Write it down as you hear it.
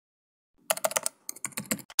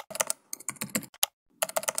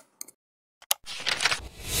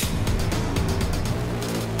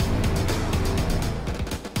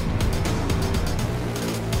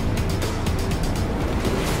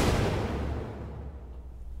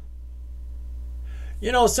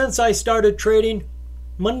You know, since I started trading,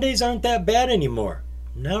 Mondays aren't that bad anymore.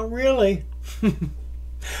 Not really.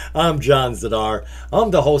 I'm John Zidar. I'm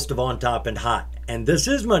the host of On Top and Hot, and this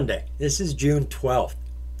is Monday. This is June 12th.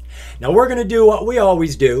 Now we're going to do what we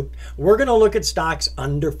always do. We're going to look at stocks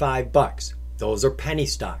under $5. Those are penny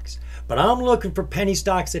stocks. But I'm looking for penny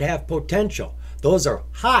stocks that have potential. Those are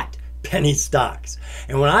hot penny stocks.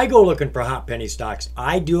 And when I go looking for hot penny stocks,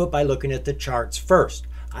 I do it by looking at the charts first.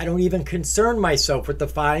 I don't even concern myself with the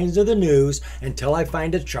filings of the news until I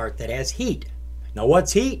find a chart that has heat. Now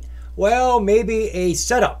what's heat? Well, maybe a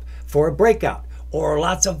setup for a breakout, or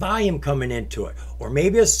lots of volume coming into it, or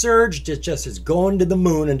maybe a surge that just is going to the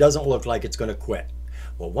moon and doesn't look like it's going to quit.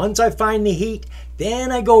 Well, once I find the heat, then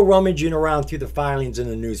I go rummaging around through the filings in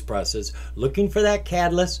the news presses, looking for that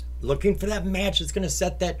catalyst, looking for that match that's going to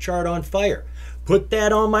set that chart on fire. Put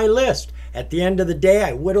that on my list. At the end of the day,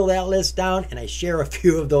 I whittle that list down and I share a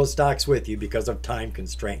few of those stocks with you because of time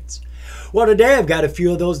constraints. Well, today I've got a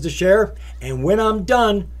few of those to share, and when I'm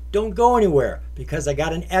done, don't go anywhere because I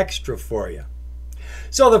got an extra for you.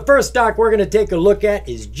 So the first stock we're going to take a look at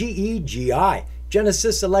is GEGI,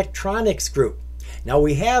 Genesis Electronics Group. Now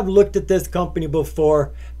we have looked at this company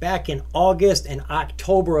before back in August and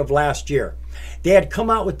October of last year. They had come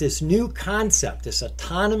out with this new concept, this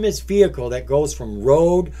autonomous vehicle that goes from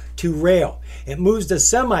road to rail. It moves the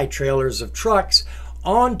semi-trailers of trucks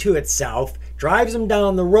onto itself, drives them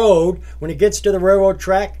down the road. When it gets to the railroad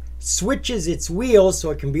track, switches its wheels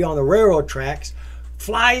so it can be on the railroad tracks,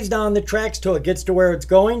 flies down the tracks till it gets to where it's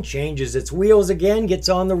going, changes its wheels again, gets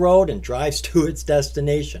on the road, and drives to its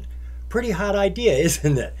destination. Pretty hot idea,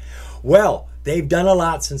 isn't it? Well, they've done a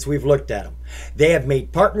lot since we've looked at them. They have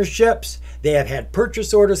made partnerships, they have had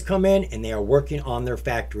purchase orders come in, and they are working on their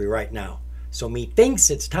factory right now. So methinks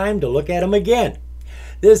it's time to look at them again.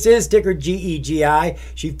 This is ticker GEGI.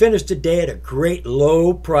 She finished today at a great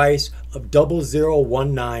low price of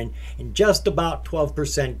 0019 and just about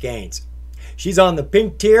 12% gains. She's on the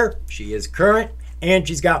pink tier, she is current, and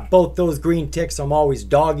she's got both those green ticks I'm always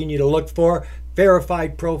dogging you to look for.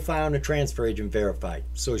 Verified profile and a transfer agent verified.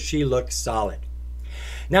 So she looks solid.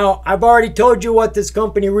 Now, I've already told you what this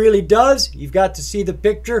company really does. You've got to see the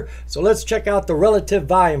picture. So let's check out the relative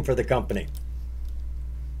volume for the company.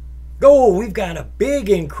 Oh, we've got a big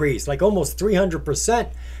increase, like almost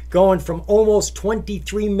 300%, going from almost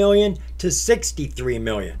 23 million to 63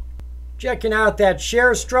 million. Checking out that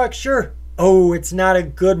share structure. Oh, it's not a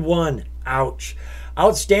good one. Ouch.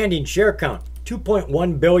 Outstanding share count,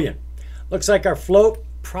 2.1 billion. Looks like our float,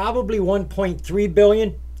 probably 1.3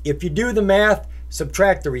 billion. If you do the math,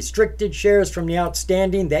 subtract the restricted shares from the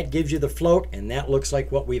outstanding, that gives you the float, and that looks like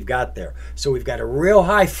what we've got there. So we've got a real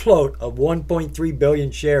high float of 1.3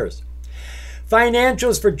 billion shares.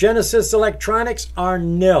 Financials for Genesis Electronics are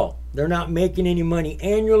nil. They're not making any money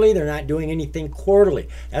annually. They're not doing anything quarterly.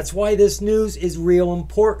 That's why this news is real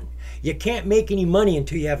important. You can't make any money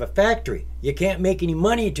until you have a factory. You can't make any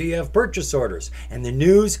money until you have purchase orders. And the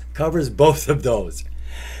news covers both of those.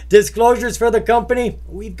 Disclosures for the company,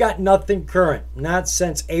 we've got nothing current, not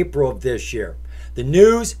since April of this year. The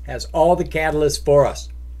news has all the catalysts for us.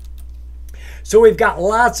 So we've got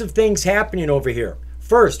lots of things happening over here.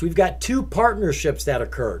 First, we've got two partnerships that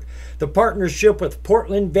occurred. The partnership with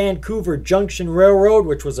Portland-Vancouver Junction Railroad,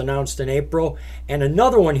 which was announced in April, and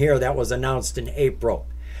another one here that was announced in April.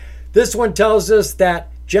 This one tells us that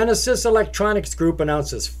Genesis Electronics Group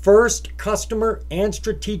announces first customer and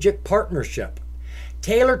strategic partnership.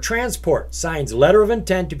 Taylor Transport signs letter of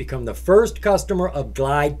intent to become the first customer of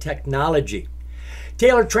Glide Technology.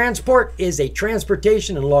 Taylor Transport is a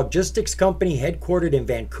transportation and logistics company headquartered in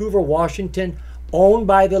Vancouver, Washington, owned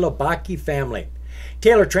by the Labaki family.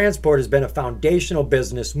 Taylor Transport has been a foundational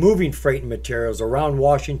business moving freight and materials around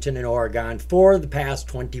Washington and Oregon for the past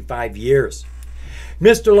 25 years.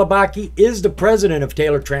 Mr. Labaki is the president of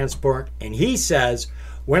Taylor Transport, and he says,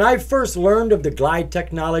 "When I first learned of the Glide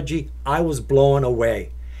technology, I was blown away.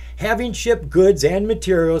 Having shipped goods and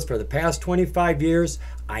materials for the past 25 years,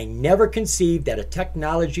 I never conceived that a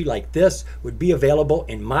technology like this would be available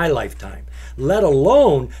in my lifetime, let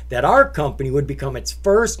alone that our company would become its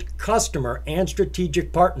first customer and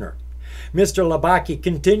strategic partner." Mr. Labaki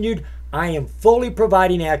continued, "I am fully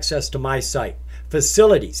providing access to my site,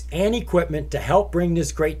 facilities, and equipment to help bring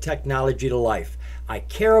this great technology to life. I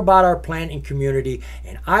care about our plant and community,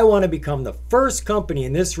 and I want to become the first company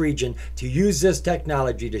in this region to use this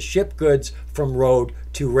technology to ship goods from road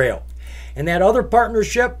to rail." And that other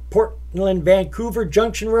partnership, Portland-Vancouver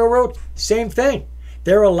Junction Railroad, same thing.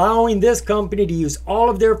 They're allowing this company to use all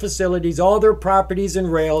of their facilities, all their properties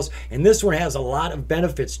and rails, and this one has a lot of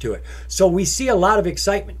benefits to it. So we see a lot of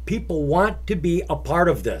excitement. People want to be a part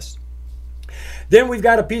of this. Then we've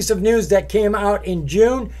got a piece of news that came out in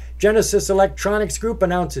June. Genesis Electronics Group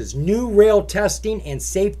announces new rail testing and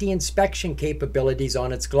safety inspection capabilities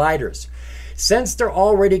on its gliders. Since they're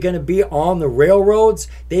already going to be on the railroads,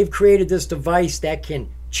 they've created this device that can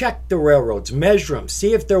check the railroads, measure them,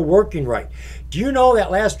 see if they're working right. Do you know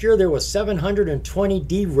that last year there was 720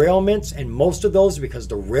 derailments, and most of those because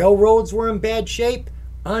the railroads were in bad shape?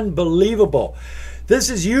 Unbelievable. This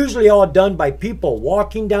is usually all done by people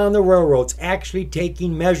walking down the railroads, actually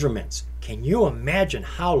taking measurements. Can you imagine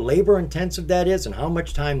how labor intensive that is and how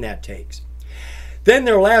much time that takes? Then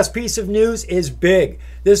their last piece of news is big.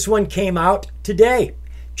 This one came out today.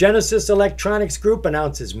 Genesis Electronics Group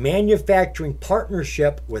announces manufacturing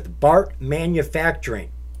partnership with BART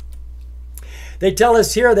Manufacturing. They tell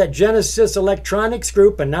us here that Genesis Electronics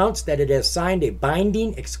Group announced that it has signed a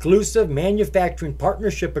binding exclusive manufacturing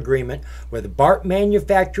partnership agreement with BART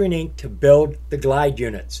Manufacturing Inc. to build the glide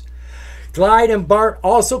units. Glide and BART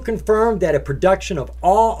also confirmed that a production of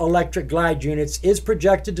all electric glide units is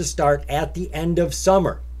projected to start at the end of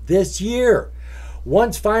summer this year,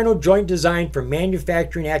 once final joint design for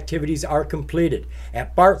manufacturing activities are completed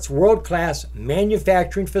at BART's world-class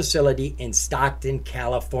manufacturing facility in Stockton,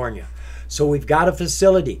 California. So we've got a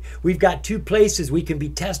facility. We've got 2 places we can be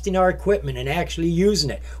testing our equipment and actually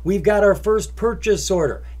using it. We've got our first purchase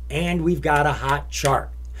order, and we've got a hot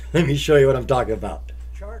chart. Let me show you what I'm talking about.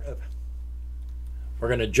 We're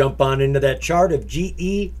going to jump on into that chart of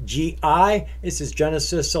GEGI. This is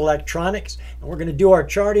Genesis Electronics, and we're going to do our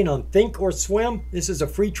charting on Think or Swim. This is a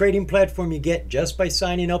free trading platform you get just by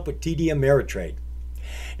signing up with TD Ameritrade.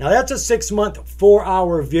 Now that's a 6-month,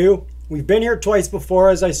 4-hour view. We've been here twice before,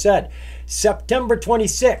 as I said. September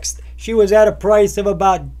 26th, she was at a price of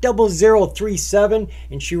about 0037,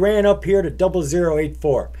 and she ran up here to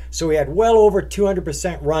 0084. So we had well over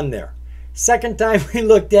 200% run there. Second time we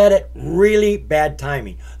looked at it, really bad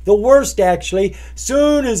timing. The worst, actually.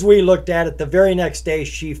 Soon as we looked at it, the very next day,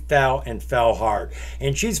 she fell and fell hard.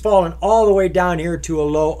 And she's fallen all the way down here to a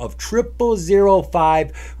low of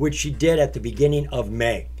 0005, which she did at the beginning of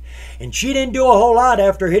May. And she didn't do a whole lot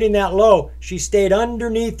after hitting that low. She stayed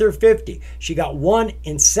underneath her 50. She got one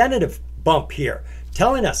incentive bump here,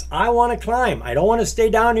 telling us, I want to climb. I don't want to stay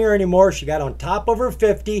down here anymore. She got on top of her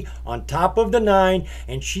 50, on top of the 9,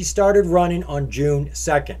 and she started running on June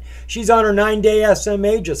 2nd. She's on her 9-day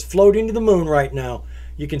SMA, just floating to the moon right now.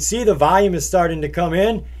 You can see the volume is starting to come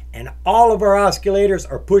in, and all of our oscillators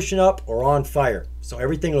are pushing up or on fire. So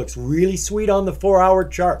everything looks really sweet on the 4-hour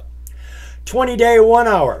chart. 20-day, 1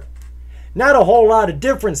 hour. Not a whole lot of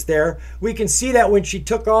difference there. We can see that when she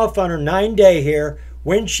took off on her 9-day here,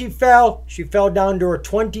 when she fell down to her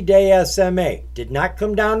 20-day SMA. Did not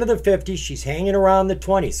come down to the 50. She's hanging around the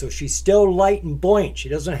 20. So she's still light and buoyant. She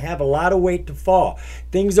doesn't have a lot of weight to fall.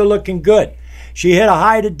 Things are looking good. She hit a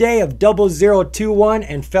high today of 0021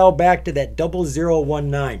 and fell back to that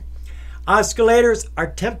 0019. Oscillators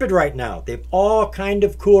are tepid right now. They've all kind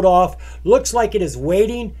of cooled off. Looks like it is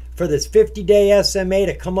waiting for this 50-day SMA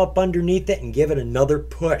to come up underneath it and give it another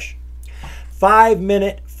push.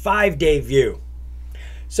 5-minute, 5-day view.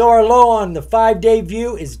 So our low on the 5-day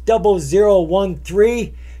view is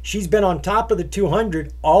 0013. She's been on top of the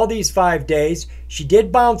 200 all these 5 days. She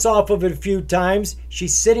did bounce off of it a few times.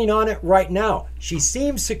 She's sitting on it right now. She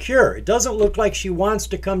seems secure. It doesn't look like she wants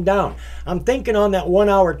to come down. I'm thinking on that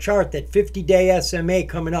 1-hour chart, that 50-day SMA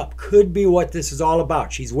coming up could be what this is all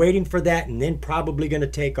about. She's waiting for that and then probably going to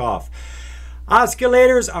take off.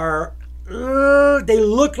 Oscillators are they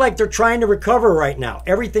look like they're trying to recover right now.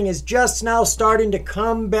 Everything is just now starting to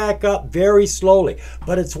come back up very slowly,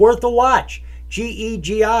 but it's worth a watch.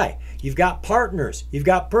 GEGI, you've got partners, you've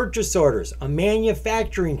got purchase orders, a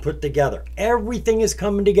manufacturing put together. Everything is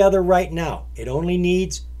coming together right now. It only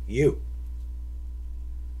needs you.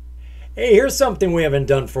 Hey, here's something we haven't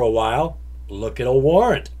done for a while. Look at a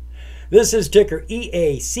warrant. This is ticker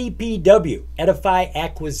EACPW, Edify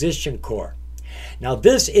Acquisition Corp. Now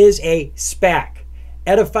this is a SPAC.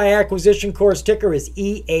 Edify Acquisition Corp's ticker is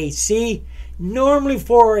EAC. Normally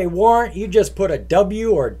for a warrant, you just put a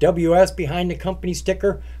W or a WS behind the company's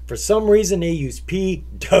ticker. For some reason, they use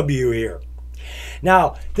PW here.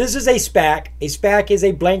 Now, this is a SPAC. A SPAC is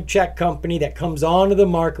a blank check company that comes onto the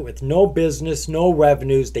market with no business, no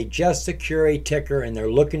revenues. They just secure a ticker and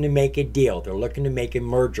they're looking to make a deal. They're looking to make a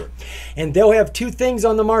merger. And they'll have 2 things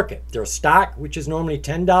on the market. Their stock, which is normally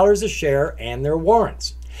 $10 a share, and their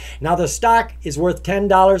warrants. Now, the stock is worth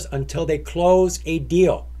 $10 until they close a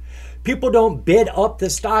deal. People don't bid up the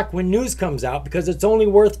stock when news comes out because it's only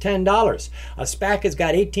worth $10. A SPAC has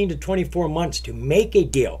got 18 to 24 months to make a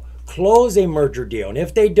deal, close a merger deal. And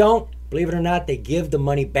if they don't, believe it or not, they give the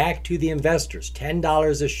money back to the investors,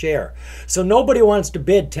 $10 a share. So nobody wants to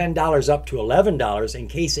bid $10 up to $11 in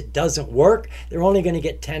case it doesn't work. They're only going to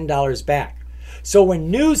get $10 back. So when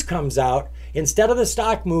news comes out, instead of the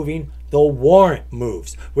stock moving, the warrant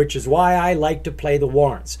moves, which is why I like to play the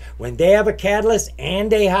warrants. When they have a catalyst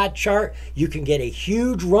and a hot chart, you can get a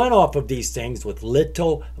huge run off of these things with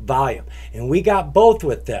little volume. And we got both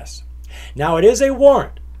with this. Now it is a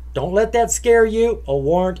warrant. Don't let that scare you. A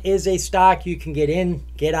warrant is a stock you can get in,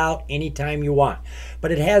 get out anytime you want.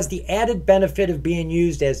 But it has the added benefit of being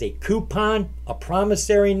used as a coupon, a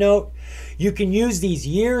promissory note. You can use these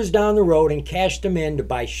years down the road and cash them in to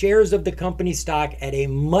buy shares of the company stock at a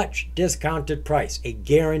much discounted price, a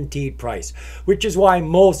guaranteed price, which is why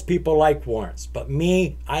most people like warrants. But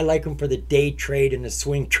me, I like them for the day trade and the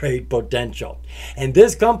swing trade potential. And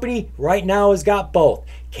this company right now has got both,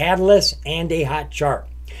 catalyst and a hot chart.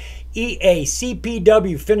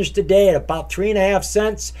 EACPW finished the day at about 3.5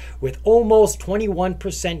 cents with almost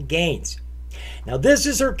 21% gains. Now this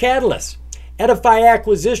is her catalyst. Edify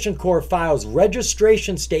Acquisition Corp files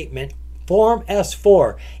registration statement Form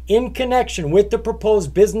S4 in connection with the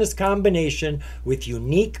proposed business combination with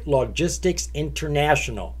Unique Logistics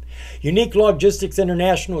International. Unique Logistics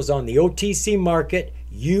International is on the OTC market,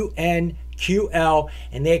 UNQL,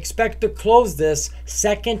 and they expect to close this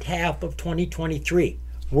second half of 2023.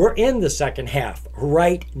 We're in the second half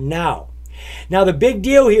right now. Now the big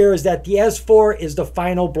deal here is that the S4 is the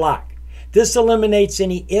final block. This eliminates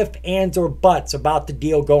any ifs, ands, or buts about the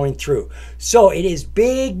deal going through. So it is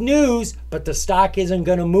big news, but the stock isn't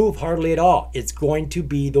going to move hardly at all. It's going to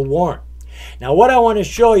be the warrant. Now what I want to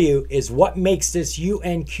show you is what makes this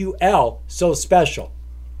UNQL so special.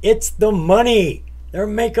 It's the money. They're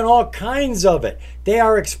making all kinds of it. They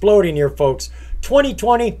are exploding here, folks.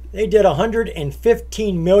 2020, they did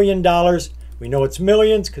 $115 million. We know it's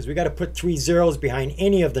millions because we got to put 3 zeros behind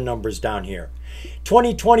any of the numbers down here.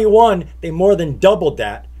 2021, they more than doubled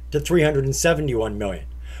that to $371 million.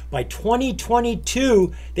 By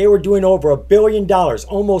 2022, they were doing over $1 billion,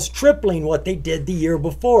 almost tripling what they did the year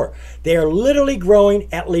before. They are literally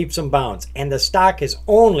growing at leaps and bounds, and the stock is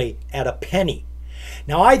only at a penny.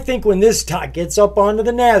 Now, I think when this stock gets up onto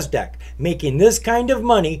the NASDAQ, making this kind of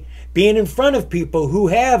money, being in front of people who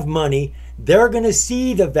have money, they're going to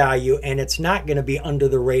see the value and it's not going to be under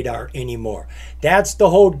the radar anymore. That's the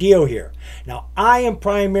whole deal here. Now, I am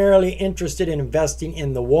primarily interested in investing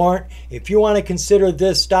in the warrant. If you want to consider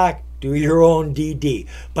this stock, do your own DD.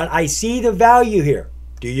 But I see the value here.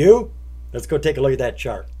 Do you? Let's go take a look at that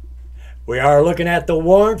chart. We are looking at the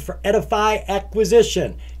warrant for Edify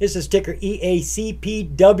Acquisition. This is ticker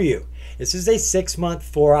EACPW. This is a 6-month,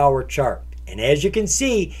 4-hour chart. And as you can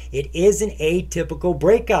see, it is an atypical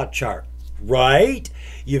breakout chart, right?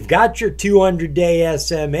 You've got your 200-day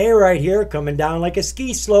SMA right here coming down like a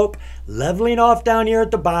ski slope, leveling off down here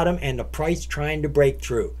at the bottom, and the price trying to break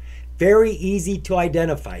through. Very easy to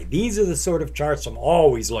identify. These are the sort of charts I'm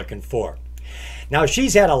always looking for. Now,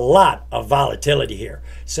 she's had a lot of volatility here.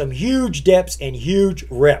 Some huge dips and huge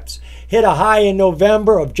rips. Hit a high in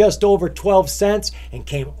November of just over 12 cents and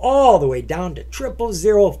came all the way down to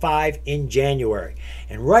 0005 in January.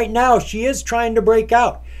 And right now, she is trying to break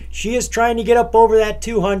out. She is trying to get up over that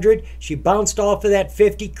 200. She bounced off of that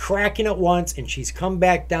 50, cracking it once, and she's come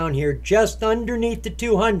back down here just underneath the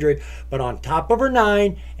 200, but on top of her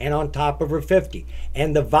 9 and on top of her 50.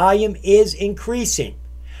 And the volume is increasing.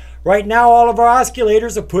 Right now, all of our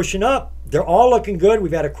oscillators are pushing up. They're all looking good.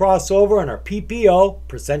 We've had a crossover on our PPO,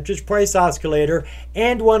 percentage price oscillator,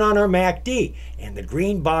 and one on our MACD. And the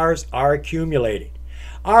green bars are accumulating.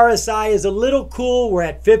 RSI is a little cool. We're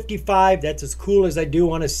at 55. That's as cool as I do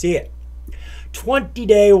want to see it.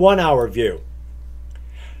 20-day, 1-hour view.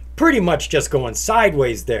 Pretty much just going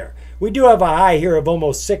sideways there. We do have a high here of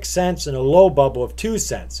almost 6 cents and a low bubble of 2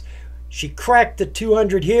 cents. She cracked the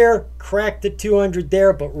 200 here, cracked the 200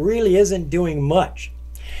 there, but really isn't doing much.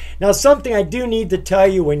 Now, something I do need to tell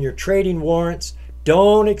you when you're trading warrants,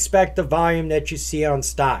 don't expect the volume that you see on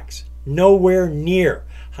stocks. Nowhere near.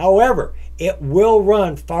 However, it will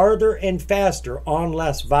run farther and faster on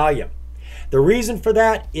less volume. The reason for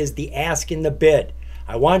that is the ask and the bid.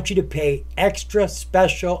 I want you to pay extra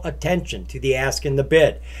special attention to the ask and the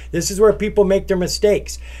bid. This is where people make their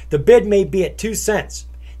mistakes. The bid may be at 2 cents.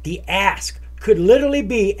 The ask could literally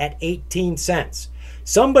be at 18 cents.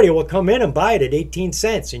 Somebody will come in and buy it at 18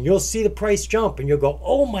 cents and you'll see the price jump and you'll go,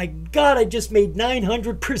 oh my God, I just made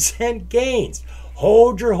 900% gains.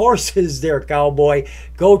 Hold your horses there, cowboy.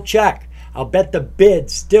 Go check. I'll bet the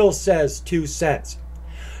bid still says 2 cents.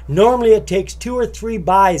 Normally it takes 2 or 3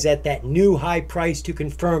 buys at that new high price to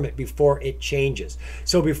confirm it before it changes.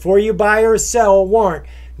 So before you buy or sell a warrant,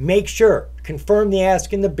 make sure, confirm the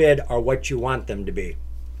ask and the bid are what you want them to be.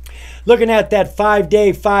 Looking at that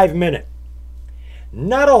 5-day, 5-minute.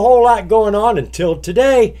 Not a whole lot going on until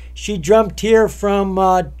today. She jumped here from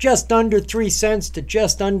just under 3 cents to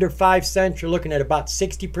just under 5 cents. You're looking at about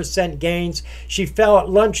 60% gains. She fell at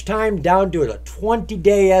lunchtime down to a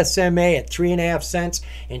 20-day SMA at 3.5 cents,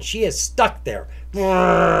 and she is stuck there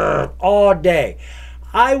all day.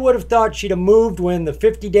 I would have thought she'd have moved when the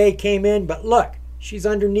 50-day came in, but look, she's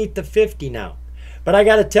underneath the 50 now. But I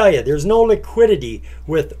got to tell you, there's no liquidity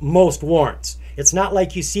with most warrants. It's not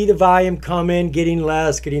like you see the volume come in, getting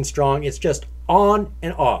less, getting strong. It's just on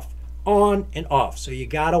and off, on and off. So you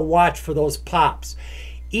got to watch for those pops.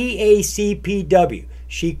 EACPW,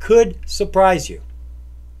 she could surprise you.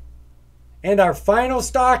 And our final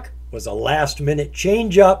stock was a last-minute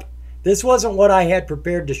change up. This wasn't what I had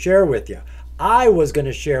prepared to share with you. I was going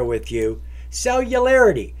to share with you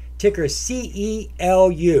Cellularity, ticker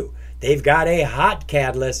CELU. They've got a hot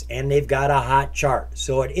catalyst and they've got a hot chart.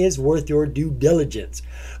 So it is worth your due diligence.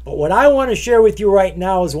 But what I want to share with you right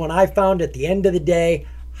now is one I found at the end of the day.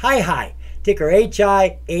 HIHI, ticker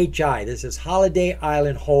HIHI. This is Holiday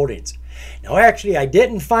Island Holdings. Now actually I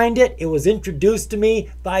didn't find it. It was introduced to me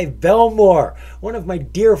by Velmore, one of my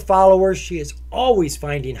dear followers. She is always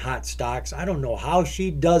finding hot stocks. I don't know how she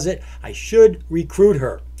does it. I should recruit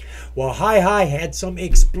her. Well, HIHI had some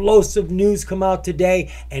explosive news come out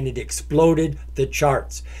today and it exploded the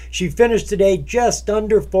charts. She finished today just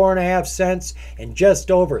under 4.5 cents and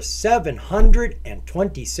just over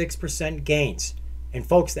 726% gains. And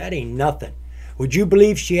folks, that ain't nothing. Would you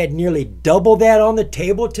believe she had nearly double that on the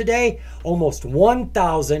table today? Almost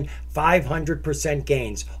 1,500%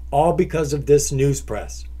 gains, all because of this news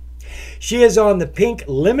press. She is on the pink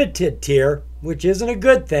limited tier, which isn't a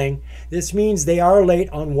good thing. This means they are late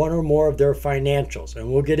on one or more of their financials,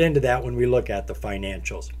 and we'll get into that when we look at the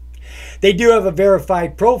financials. They do have a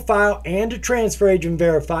verified profile and a transfer agent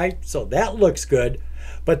verified, so that looks good.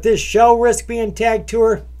 But this shell risk being tagged to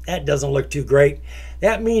her, that doesn't look too great.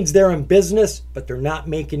 That means they're in business, but they're not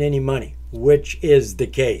making any money, which is the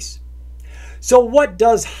case. So what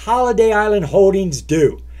does Holiday Island Holdings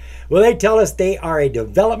do? Well, they tell us they are a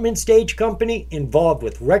development stage company involved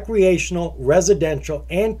with recreational, residential,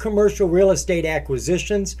 and commercial real estate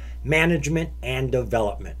acquisitions, management, and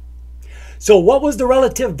development. So what was the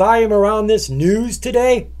relative volume around this news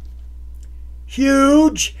today?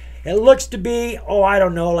 Huge. It looks to be, I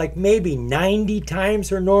don't know, like maybe 90 times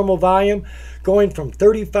her normal volume, going from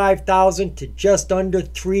 35,000 to just under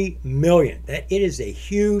 3 million. It is a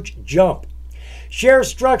huge jump. Share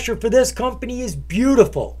structure for this company is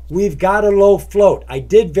beautiful. We've got a low float. I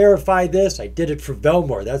did verify this. I did it for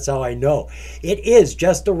Velmore. That's how I know. It is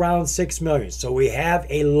just around 6 million. So we have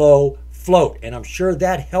a low float. And I'm sure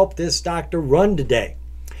that helped this stock to run today.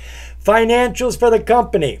 Financials for the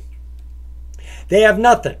company. They have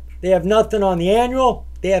nothing. They have nothing on the annual.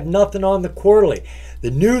 They have nothing on the quarterly.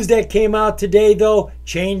 The news that came out today, though,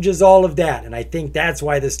 changes all of that. And I think that's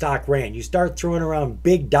why the stock ran. You start throwing around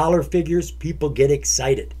big dollar figures, people get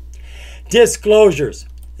excited. Disclosures.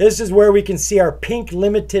 This is where we can see our pink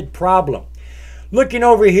limited problem. Looking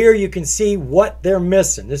over here, you can see what they're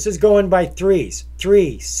missing. This is going by threes.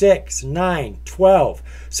 3, 6, 9, 12.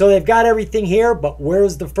 So they've got everything here, but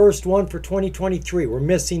where's the first one for 2023? We're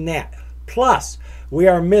missing that. Plus, we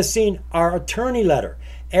are missing our attorney letter.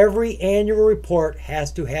 Every annual report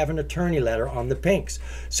has to have an attorney letter on the pinks.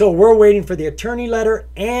 So we're waiting for the attorney letter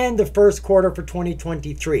and the first quarter for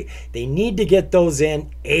 2023. They need to get those in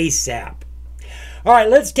ASAP. All right,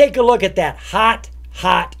 let's take a look at that hot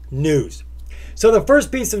news. So the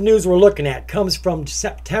first piece of news we're looking at comes from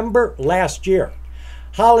September last year.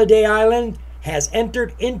 Holiday Island has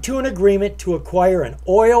entered into an agreement to acquire an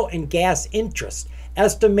oil and gas interest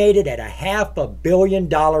estimated at $500 million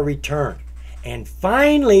return. And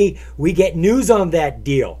finally, we get news on that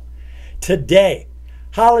deal. Today,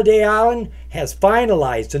 Holiday Island has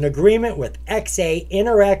finalized an agreement with XA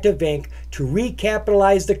Interactive Inc. to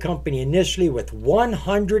recapitalize the company initially with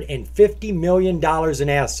 $150 million in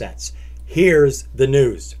assets. Here's the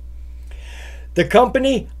news. The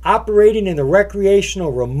company, operating in the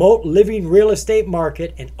recreational remote living real estate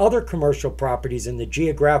market and other commercial properties in the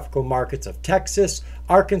geographical markets of Texas,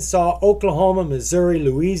 Arkansas, Oklahoma, Missouri,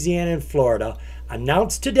 Louisiana, and Florida,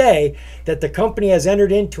 announced today that the company has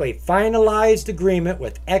entered into a finalized agreement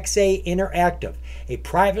with HIHI Interactive, a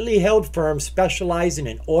privately held firm specializing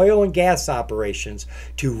in oil and gas operations,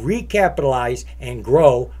 to recapitalize and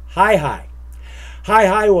grow HIHI.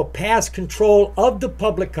 HIHI will pass control of the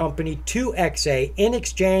public company to HIHI in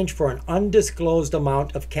exchange for an undisclosed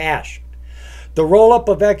amount of cash. The roll-up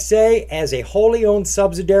of HIHI as a wholly owned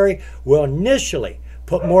subsidiary will initially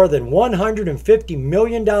put more than $150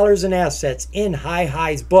 million in assets in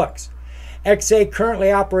HIHI's books. HIHI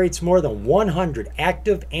currently operates more than 100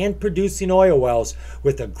 active and producing oil wells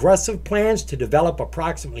with aggressive plans to develop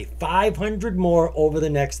approximately 500 more over the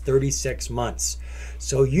next 36 months.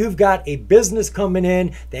 So you've got a business coming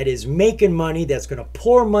in that is making money, that's going to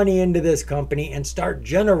pour money into this company and start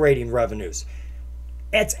generating revenues.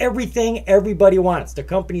 That's everything everybody wants. The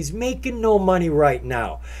company's making no money right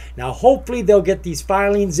now. Now, hopefully they'll get these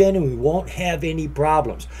filings in and we won't have any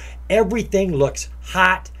problems. Everything looks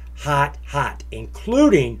hot, hot, hot,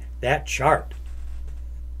 including that chart.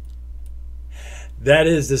 That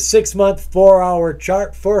is the 6-month, 4-hour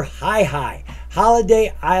chart for HIHI,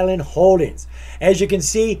 Holiday Island Holdings. As you can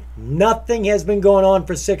see, nothing has been going on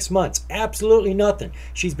for 6 months. Absolutely nothing.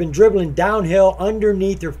 She's been dribbling downhill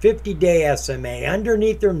underneath her 50-day SMA,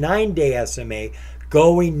 underneath her 9-day SMA,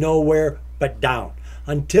 going nowhere but down.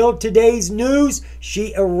 Until today's news,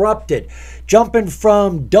 she erupted, jumping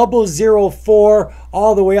from 0.004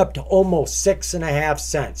 all the way up to almost 6.5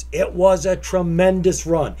 cents. It was a tremendous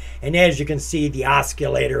run. And as you can see, the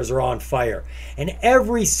oscillators are on fire. And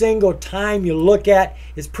every single time you look at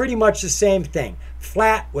is pretty much the same thing.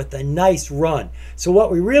 Flat with a nice run. So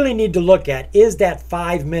what we really need to look at is that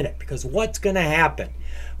 5-minute, because what's going to happen?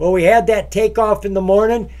 Well, we had that takeoff in the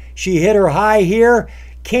morning. She hit her high here,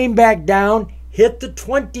 came back down, hit the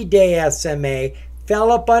 20-day SMA, fell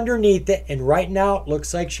up underneath it, and right now it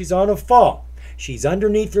looks like she's on a fall. She's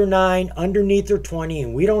underneath her 9, underneath her 20,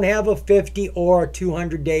 and we don't have a 50 or a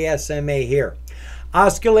 200-day SMA here.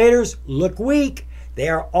 Oscillators look weak. They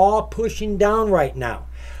are all pushing down right now.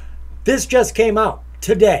 This just came out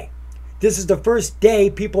today. This is the first day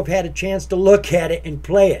people have had a chance to look at it and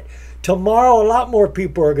play it. Tomorrow, a lot more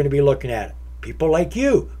people are going to be looking at it. People like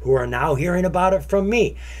you who are now hearing about it from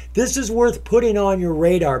me. This is worth putting on your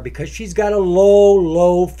radar because she's got a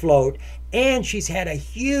low float and she's had a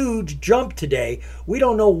huge jump today. We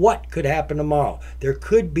don't know what could happen tomorrow. There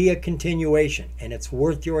could be a continuation and it's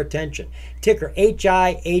worth your attention. Ticker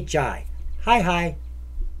HIHI. HIHI.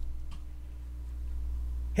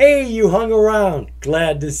 Hey, you hung around.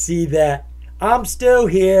 Glad to see that. I'm still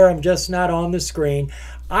here. I'm just not on the screen.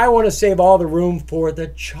 I want to save all the room for the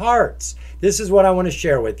charts. This is what I want to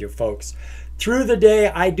share with you, folks. Through the day,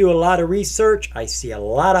 I do a lot of research. I see a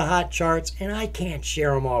lot of hot charts, and I can't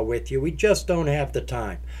share them all with you. We just don't have the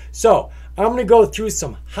time. So I'm going to go through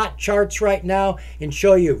some hot charts right now and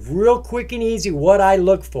show you real quick and easy what I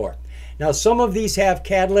look for. Now, some of these have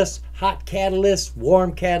catalysts, hot catalysts,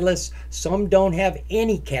 warm catalysts. Some don't have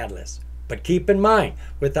any catalysts. But keep in mind,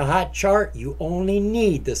 with a hot chart, you only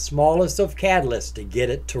need the smallest of catalysts to get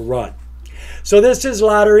it to run. So this is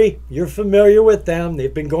Lottery. You're familiar with them.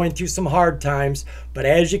 They've been going through some hard times. But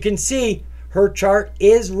as you can see, her chart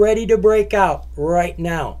is ready to break out right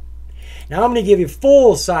now. Now I'm going to give you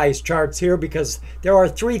full-size charts here because there are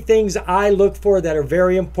 3 things I look for that are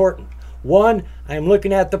very important. One, I'm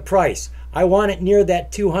looking at the price. I want it near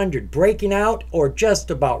that 200, breaking out or just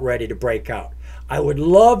about ready to break out. I would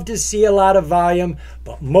love to see a lot of volume,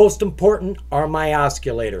 but most important are my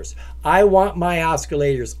oscillators. I want my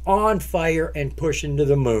oscillators on fire and pushing to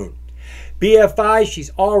the moon. BFI,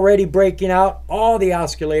 she's already breaking out. All the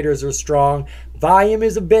oscillators are strong. Volume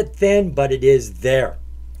is a bit thin, but it is there.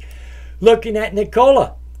 Looking at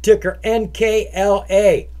Nikola, ticker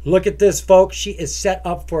NKLA. Look at this, folks. She is set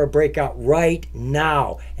up for a breakout right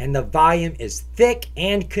now, and the volume is thick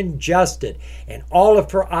and congested, and all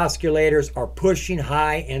of her oscillators are pushing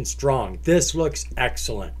high and strong. This looks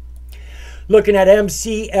excellent. Looking at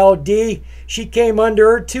MCLD, she came under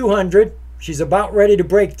her 200. She's about ready to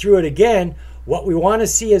break through it again. What we want to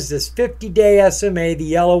see is this 50-day SMA, the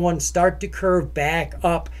yellow one, start to curve back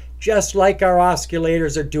up, just like our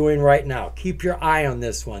oscillators are doing right now. Keep your eye on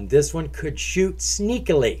this one. This one could shoot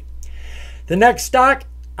sneakily. The next stock,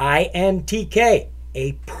 INTK,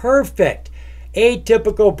 a perfect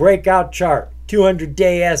atypical breakout chart.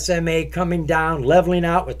 200-day SMA coming down, leveling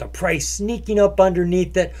out with the price sneaking up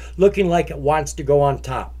underneath it, looking like it wants to go on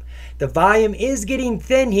top. The volume is getting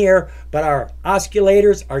thin here, but our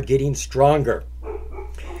oscillators are getting stronger.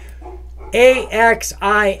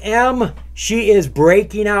 AXIM, she is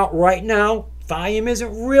breaking out right now. Volume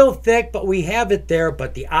isn't real thick, but we have it there,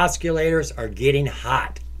 but the oscillators are getting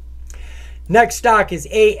hot. Next stock is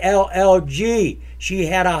ALLG. She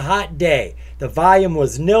had a hot day. The volume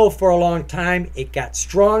was nil for a long time. It got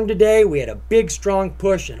strong today. We had a big, strong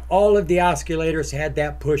push, and all of the oscillators had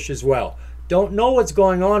that push as well. Don't know what's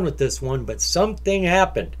going on with this one, but something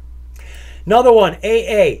happened. Another one,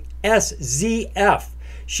 AASZF.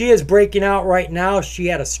 She is breaking out right now. She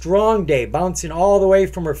had a strong day, bouncing all the way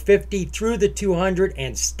from her 50 through the 200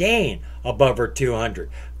 and staying above her 200.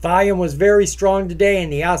 Volume was very strong today,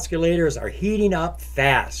 and the oscillators are heating up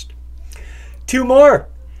fast. Two more.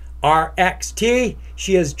 RXT.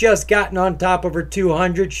 She has just gotten on top of her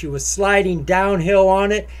 200. She was sliding downhill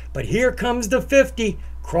on it, but here comes the 50,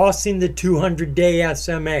 crossing the 200-day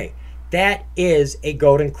SMA. That is a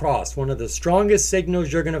golden cross, one of the strongest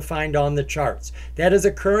signals you're going to find on the charts. That is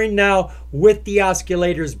occurring now with the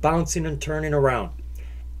oscillators bouncing and turning around.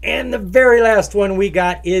 And the very last one we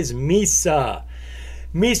got is MESA.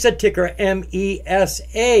 MESA, ticker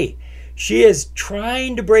MESA. She is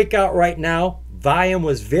trying to break out right now. Volume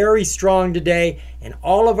was very strong today, and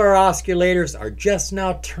all of our oscillators are just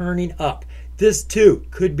now turning up. This too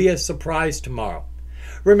could be a surprise tomorrow.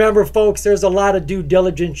 Remember, folks, there's a lot of due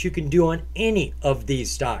diligence you can do on any of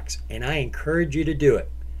these stocks, and I encourage you to do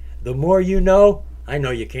it. The more you know, I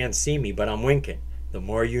know you can't see me, but I'm winking. The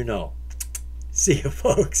more you know. See you,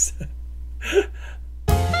 folks.